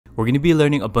We're going to be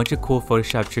learning a bunch of cool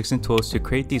Photoshop tricks and tools to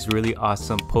create these really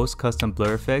awesome post-custom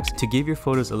blur effects to give your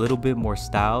photos a little bit more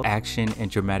style, action,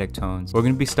 and dramatic tones. We're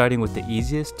going to be starting with the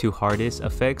easiest to hardest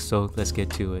effects, so let's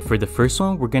get to it. For the first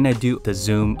one, we're going to do the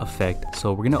zoom effect.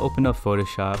 So we're going to open up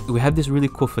Photoshop. We have this really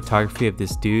cool photography of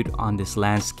this dude on this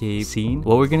landscape scene.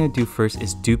 What we're going to do first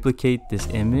is duplicate this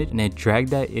image and then drag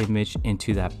that image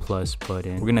into that plus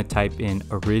button. We're going to type in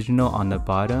original on the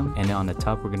bottom, and then on the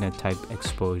top, we're going to type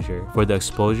exposure. For the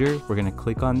exposure, we're going to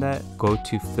click on that, go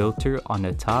to filter on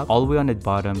the top. All the way on the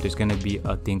bottom, there's going to be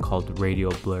a thing called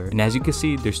Radial Blur. And as you can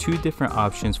see, there's two different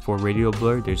options for Radial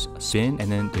Blur. There's spin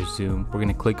and then there's zoom. We're going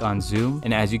to click on zoom.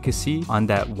 And as you can see on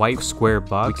that white square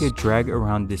box, we could drag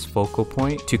around this focal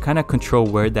point to kind of control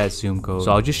where that zoom goes.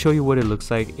 So I'll just show you what it looks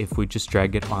like if we just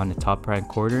drag it on the top right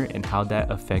corner and how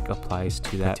that effect applies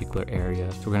to that particular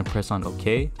area. So we're going to press on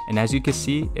OK. And as you can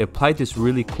see, it applied this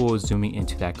really cool zooming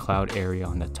into that cloud area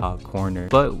on the top corner.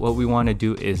 But what we want to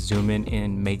do is zoom in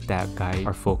and make that guy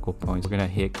our focal point. We're going to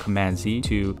hit Command Z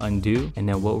to undo. And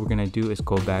then what we're going to do is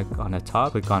go back on the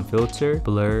top, click on filter,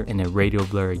 blur, and then Radial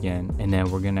Blur again. And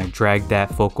then we're going to drag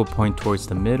that focal point towards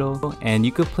the middle. And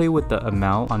you could play with the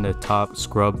amount on the top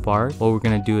scrub bar. What we're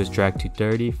going to do is drag to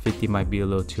 30. 50 might be a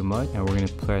little too much. And we're going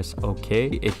to press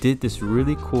OK. It did this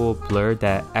really cool blur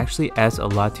that actually adds a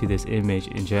lot to this image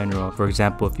in general. For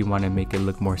example, if you want to make it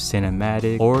look more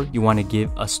cinematic or you want to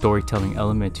give a storytelling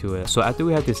element to it. So after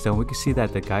we have this done, we can see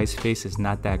that the guy's face is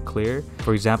not that clear.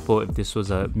 For example, if this was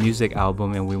a music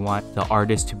album and we want the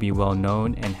artist to be well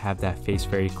known and have that face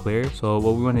very clear. So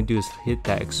what we want to do is hit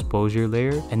that exposure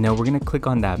layer, and then we're going to click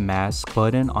on that mask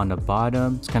button on the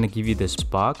bottom. It's going to give you this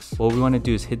box. What we want to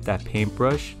do is hit that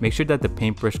paintbrush. Make sure that the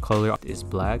paintbrush color is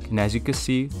black. And as you can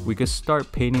see, we could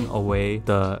start painting away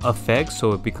the effects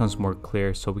so it becomes more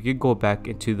clear. So we could go back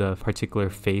into the particular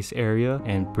face area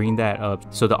and bring that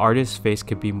up so the artist's face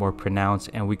could be more pronounced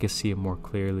and we can see it more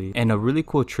clearly. And a really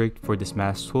cool trick for this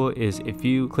mask tool is if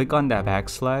you click on that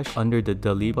backslash under the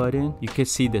delete button, you can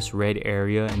see this red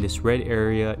area, and this red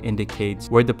area indicates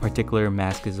where the particular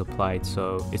mask is applied.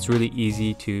 So it's really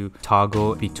easy to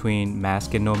toggle between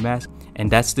mask and no mask. And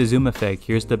that's the zoom effect.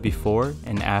 Here's the before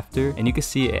and after, and you can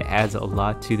see it adds a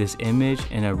lot to this image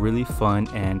in a really fun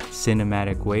and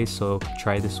cinematic way. So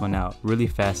try this one out, really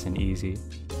fast and easy.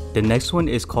 The next one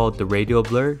is called the Radial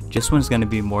Blur. This one's going to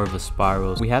be more of a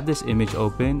spiral. We have this image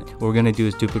open. What we're going to do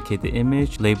is duplicate the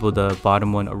image, label the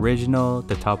bottom one original,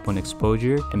 the top one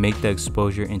exposure, and make the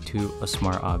exposure into a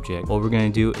smart object. What we're going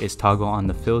to do is toggle on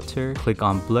the filter, click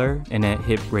on blur, and then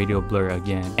hit Radial Blur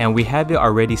again. And we have it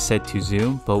already set to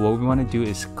zoom, but what we want to do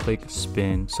is click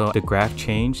spin. So the graph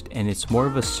changed and it's more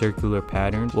of a circular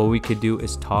pattern. What we could do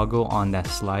is toggle on that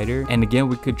slider. And again,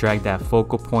 we could drag that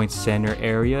focal point center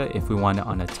area if we want it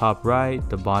on the top right,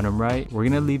 the bottom right. We're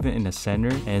gonna leave it in the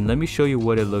center, and let me show you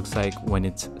what it looks like when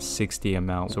it's 60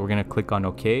 amount. So we're gonna click on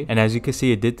OK, and as you can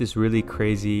see, it did this really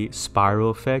crazy spiral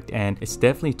effect, and it's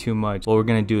definitely too much. What we're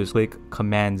gonna do is click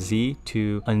Command Z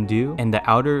to undo, and the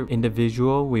outer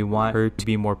individual, we want her to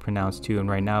be more pronounced too, and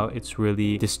right now it's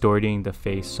really distorting the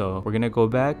face. So we're gonna go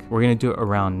back, we're gonna do it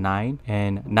around 9,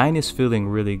 and 9 is feeling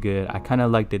really good. I kind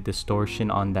of like the distortion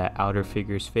on that outer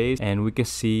figure's face, and we can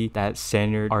see that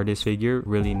centered artist figure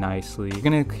really nicely. We're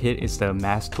gonna hit is the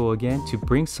mask tool again to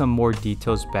bring some more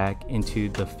details back into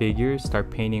the figures, start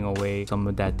painting away some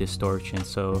of that distortion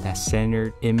so that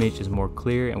centered image is more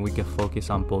clear and we can focus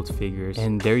on both figures.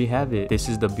 And there you have it. This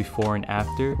is the before and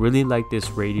after. Really like this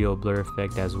Radial Blur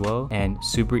effect as well, and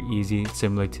super easy,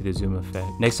 similar to the zoom effect.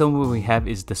 Next one we have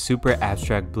is the super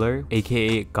abstract blur,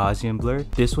 aka Gaussian blur.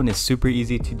 This one is super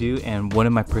easy to do and one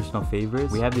of my personal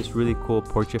favorites. We have this really cool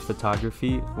portrait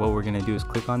photography. What we're gonna do is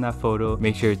click on that photo,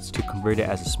 make sure it's to convert it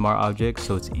as a smart object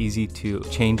so it's easy to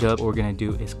change up. What we're gonna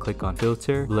do is click on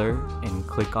filter, blur, and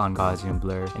click on Gaussian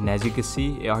blur. And as you can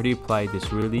see, it already applied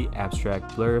this really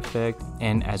abstract blur effect,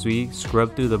 and as we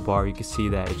scrub through the bar, you can see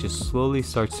that it just slowly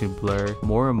starts to blur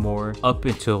more and more up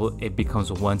until it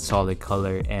becomes one solid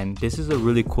color. And this is a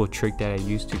really cool trick that I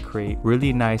use to create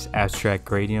really nice abstract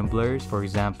gradient blurs. For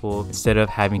example, instead of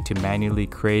having to manually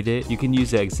create it, you can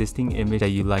use the existing image that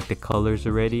you like the colors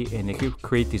already, and it could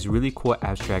create these really cool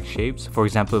abstract shapes. For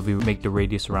example, if we make the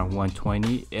radius around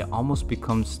 120, it almost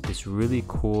becomes this really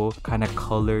cool kind of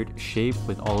colored shape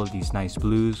with all of these nice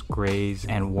blues, grays,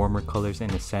 and warmer colors in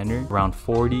the center. Around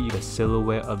 40, the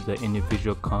silhouette of the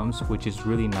individual comes, which is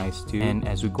really nice too. And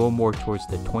as we go more towards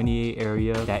the 28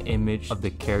 area, that image of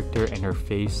the character and her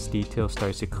face detail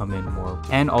starts to come in more.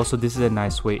 And also, this is a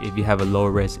nice way if you have a low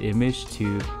res image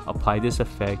to apply this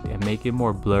effect and make it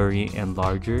more blurry and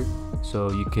larger.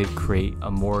 so you could create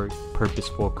a more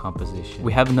purposeful composition.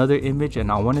 We have another image,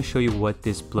 and I want to show you what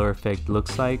this blur effect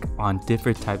looks like on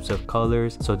different types of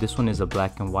colors. So this one is a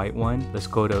black and white one. Let's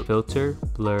go to filter,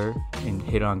 blur, and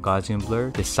hit on Gaussian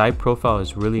blur. The side profile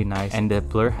is really nice, and the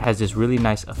blur has this really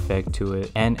nice effect to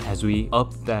it. And as we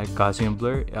up that Gaussian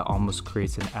blur, it almost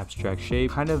creates an abstract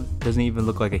shape. Kind of doesn't even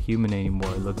look like a human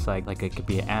anymore. It looks like it could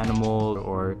be an animal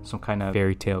or some kind of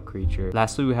fairy tale creature.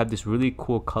 Lastly, we have this really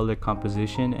cool color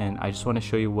composition, and I just want to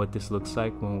show you what this looks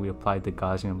like when we apply the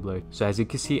Gaussian blur. So as you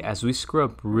can see, as we screw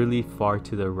up really far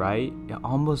to the right, it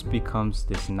almost becomes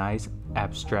this nice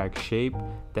abstract shape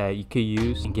that you could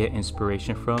use and get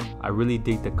inspiration from. I really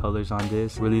dig the colors on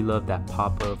this. Really love that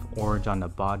pop of orange on the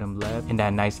bottom left, and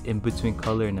that nice in-between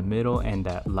color in the middle, and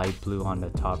that light blue on the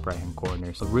top right hand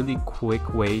corner. So a really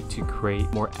quick way to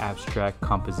create more abstract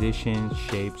compositions,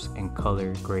 shapes, and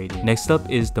color grading. Next up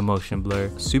is the motion blur.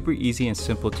 Super easy and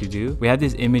simple to do. We have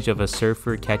this image of a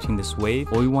surfer catching this wave.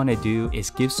 What we want to do is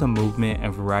give some movement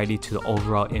and variety to the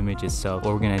overall image itself.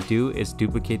 What we're going to do is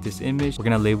duplicate this image. We're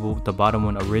going to label the bottom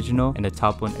one original and the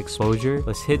top one exposure.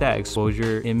 Let's hit that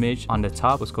exposure image on the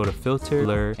top. Let's go to filter,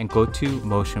 blur, and go to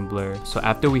motion blur. So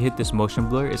after we hit this motion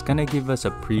blur, it's going to give us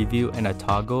a preview and a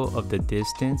toggle of the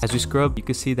distance. As we scrub, you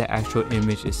can see the actual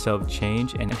image itself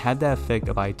change and have that effect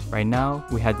applied. Right now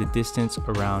we had the distance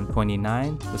around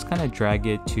 29. Let's kind of drag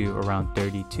it to around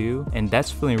 32, and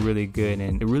that's feeling really good,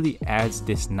 and it really adds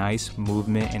this nice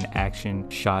movement and action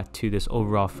shot to this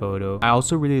overall photo. I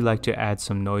also really like to add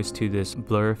some noise to this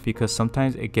blur because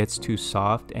sometimes it gets too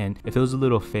soft and it feels a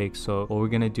little fake. So what we're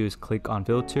gonna do is click on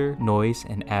filter, noise,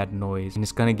 and add noise, and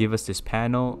it's gonna give us this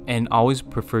panel. And I always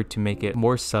prefer to make it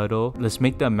more subtle. Let's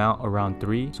make the amount around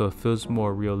 3 so it feels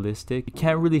more realistic. You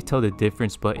can't really tell the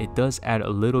difference, but it does add a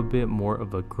little bit more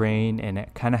of a grain, and it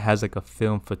kind of has like a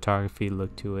film photography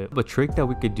look to it. But trick that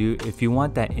we could do, if you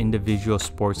want that individual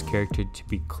sports character to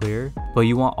be clear but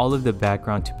you want all of the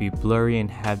background to be blurry and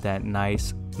have that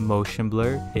nice motion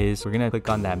blur, is we're gonna click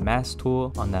on that mask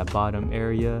tool on that bottom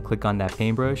area, click on that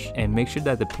paintbrush, and make sure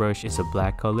that the brush is a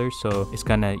black color so it's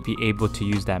gonna be able to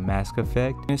use that mask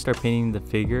effect. I'm gonna start painting the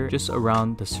figure just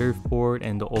around the surfboard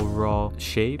and the overall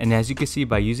shape. And as you can see,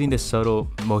 by using the subtle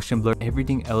motion blur,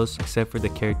 everything else except for the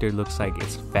character looks like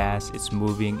it's fast, it's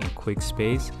moving in quick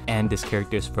space, and this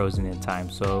character is frozen in time.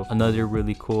 So another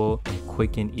really cool and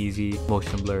quick and easy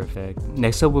motion blur effect.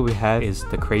 Next up, what we have is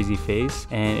the crazy face,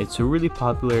 and it's a really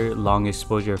popular long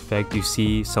exposure effect. You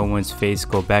see someone's face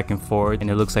go back and forth, and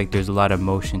it looks like there's a lot of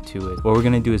motion to it. What we're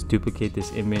gonna do is duplicate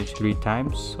this image 3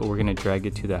 times. So we're gonna drag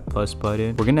it to that plus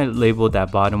button. We're gonna label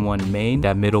that bottom one main,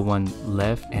 that middle one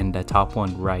left, and that top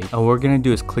one right. And what we're gonna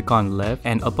do is click on left,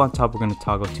 and up on top we're gonna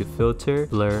toggle to filter,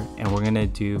 blur, and we're gonna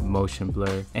do motion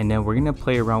blur. And then we're gonna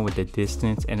play around with the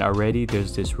distance, and already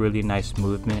there's this really nice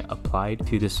movement applied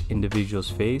to this individual's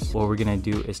face. What we're gonna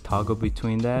do is toggle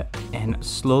between that and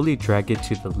slowly drag it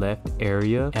to the left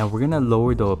area, and we're gonna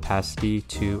lower the opacity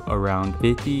to around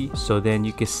 50, so then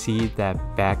you can see that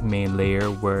back main layer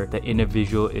where the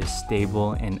individual is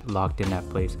stable and locked in that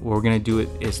place. What we're gonna do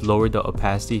is lower the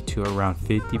opacity to around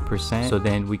 50%, so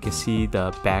then we can see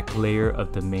the back layer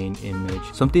of the main image.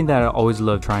 Something that I always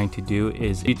love trying to do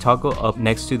is, if you toggle up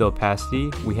next to the opacity,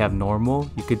 we have normal.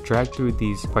 You could drag through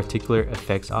these particular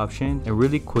effects option, and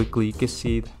really quickly you can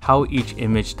see how each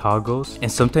image toggles.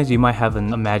 And sometimes you might have a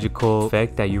magical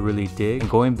effect that you really dig. And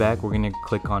going back, we're gonna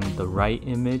click on the right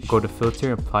image, go to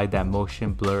filter, apply that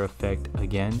motion blur effect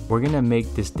again. We're gonna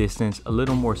make this distance a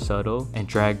little more subtle and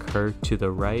drag her to the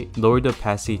right, lower the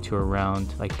opacity to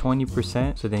around like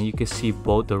 20%, so then you can see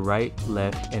both the right,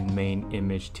 left, and main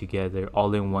image together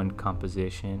all in one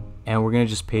composition. And we're gonna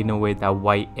just paint away that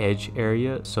white edge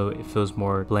area so it feels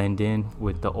more blend in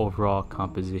with the overall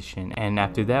composition. And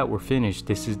after that, we're finished.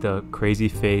 This is the crazy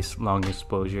face long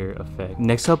exposure effect.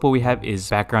 Next up, what we have is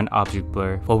background object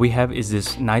blur. What we have is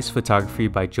this nice photography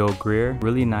by Joe Greer,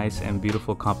 really nice and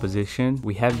beautiful composition.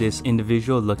 We have this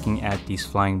individual looking at these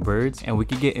flying birds, and we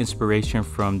could get inspiration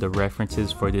from the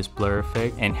references for this blur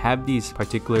effect and have these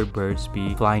particular birds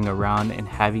be flying around and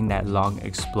having that long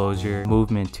exposure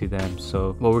movement to them.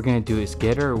 So what we're gonna do is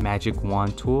get our magic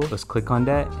wand tool. Let's click on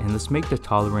that, and let's make the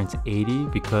tolerance 80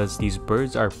 because these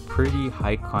birds are pretty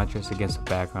high contrast against the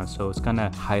background, so it's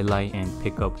gonna highlight and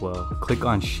pick up well. Click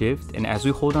on shift, and as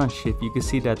we hold on shift, you can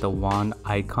see that the wand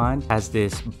icon has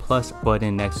this plus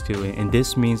button next to it, and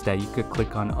this means that you could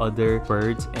click on other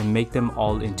birds and make them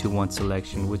all into one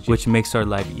selection, which makes our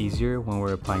life easier when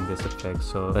we're applying this effect.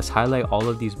 So let's highlight all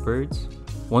of these birds.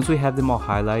 Once we have them all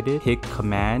highlighted, hit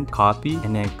command copy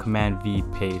and then command V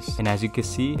paste, and as you can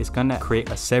see, it's gonna create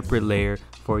a separate layer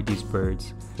for these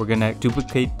birds. We're gonna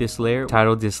duplicate this layer,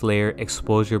 title this layer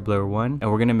exposure blur 1,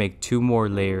 and we're gonna make 2 more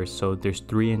layers, so there's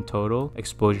 3 in total: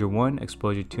 exposure 1,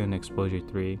 exposure 2, and exposure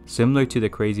 3. Similar to the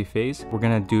crazy face, we're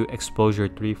gonna do exposure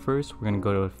 3 first. We're gonna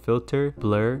go to filter,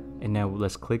 blur, and now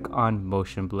let's click on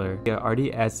motion blur. It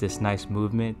already adds this nice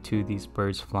movement to these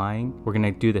birds flying. We're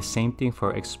gonna do the same thing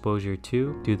for exposure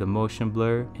 2, do the motion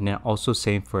blur, and then also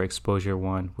same for exposure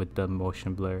 1 with the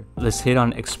motion blur. Let's hit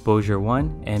on exposure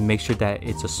 1 and make sure that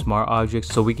it's a smart object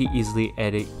so we can easily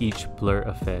edit each blur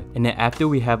effect. And then after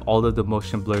we have all of the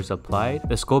motion blurs applied,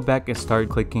 let's go back and start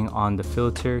clicking on the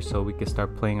filter so we can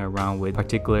start playing around with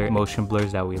particular motion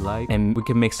blurs that we like, and we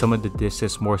can make some of the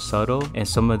distance more subtle and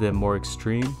some of them more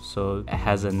extreme, so it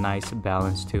has a nice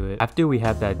balance to it. After we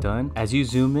have that done, as you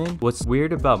zoom in, what's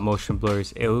weird about motion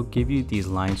blurs, it will give you these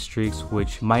line streaks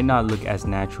which might not look as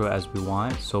natural as we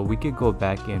want, so we could go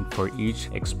back in for each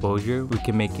exposure, we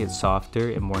can make it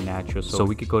softer and more natural. So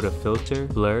we could go to filter,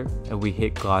 blur, and we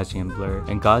hit Gaussian blur,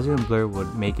 and Gaussian blur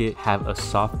would make it have a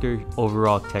softer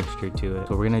overall texture to it.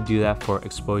 So we're gonna do that for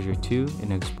exposure 2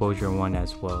 and exposure 1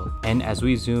 as well. And as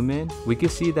we zoom in, we can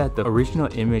see that the original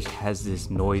image has this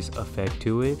noise effect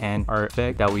to it, and our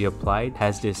effect that we applied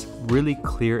has this really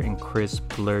clear and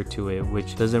crisp blur to it,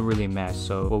 which doesn't really match.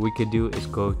 So what we could do is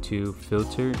go to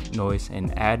filter, noise,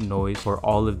 and add noise for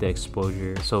all of the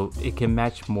exposure so it can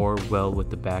match more well with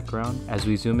the background. As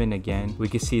we zoom in again, we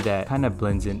can see that kind of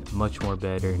blends in much more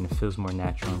better and it feels more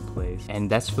natural in place, and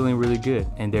that's feeling really good.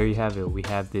 And there you have it, we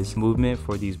have this movement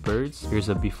for these birds. Here's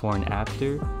a before and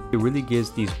after. It really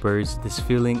gives these birds this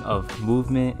feeling of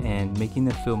movement and making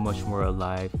them feel much more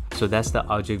alive. So that's the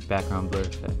object background blur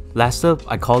effect. Last up,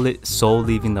 I call it soul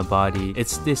leaving the body.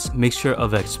 It's this mixture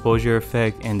of exposure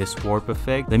effect and this warp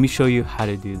effect. Let me show you how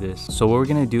to do this. So what we're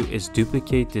gonna do is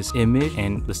duplicate this image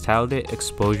and let's title it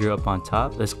exposure up on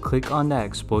top. Let's click on that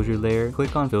exposure layer,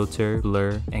 click on filter,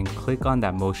 blur, and click on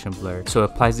that motion blur. So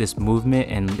it applies this movement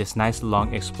and this nice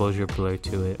long exposure blur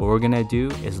to it. What we're gonna do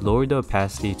is lower the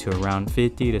opacity to around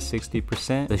 50 to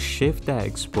 60%. Let's shift that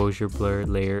exposure blur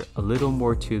layer a little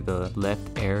more to the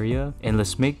left area, and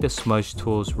let's make the smudge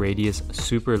tool's radius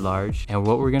super large. And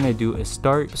what we're gonna do is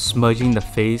start smudging the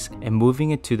face and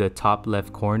moving it to the top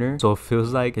left corner, so it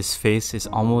feels like his face is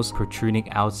almost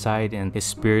protruding outside and his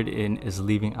spirit is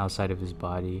leaving outside of his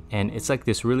body. And it's like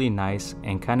this really nice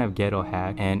and kind of ghetto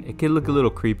hack, and it could look a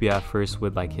little creepy at first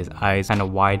with like his eyes kind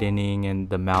of widening and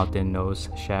the mouth and nose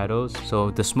shadows. So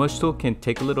the smudge tool can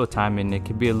take a little time and it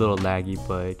can be a little laggy,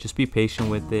 but just be patient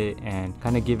with it and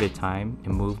kind of give it time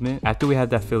and movement. After we have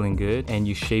that feeling good and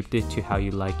you shaped it to how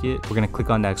you like it, we're gonna click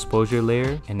on that exposure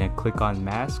layer and then click on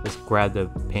mask. Let's grab the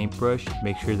paintbrush,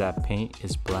 make sure that paint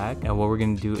is black, and what we're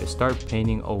gonna do is start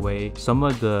painting away some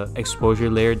of the exposure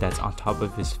layer that's on top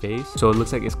of his face, so it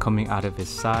looks like it's coming out of his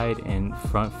side and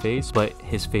front face, but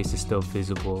his face is still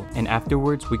visible. And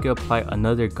afterwards we can apply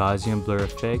another Gaussian blur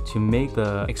effect to make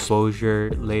the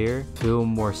exposure layer feel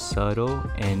more subtle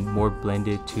and more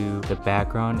blended to the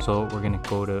background. So we're gonna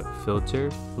go to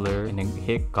filter, blur, and then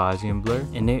hit Gaussian blur,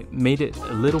 and it made it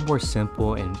a little more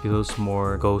simple and feels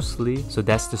more ghostly. So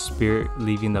that's the spirit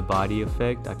leaving the body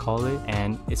effect, I call it,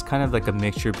 and it's kind of like a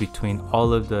mixture between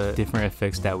all of the different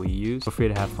effects that we use. Feel free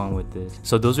to have fun with this.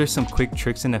 So those are some quick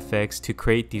tricks and effects to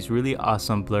create these really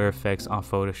awesome blur effects on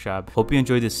Photoshop. Hope you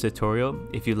enjoyed this tutorial.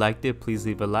 If you liked it, please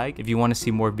leave a like. If you want to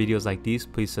see more videos like these,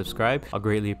 please subscribe. I'll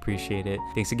greatly appreciate it.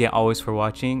 Thanks again always for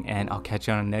watching, and I'll catch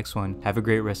you on the next one. Have a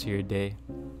great rest of your day.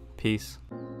 Peace.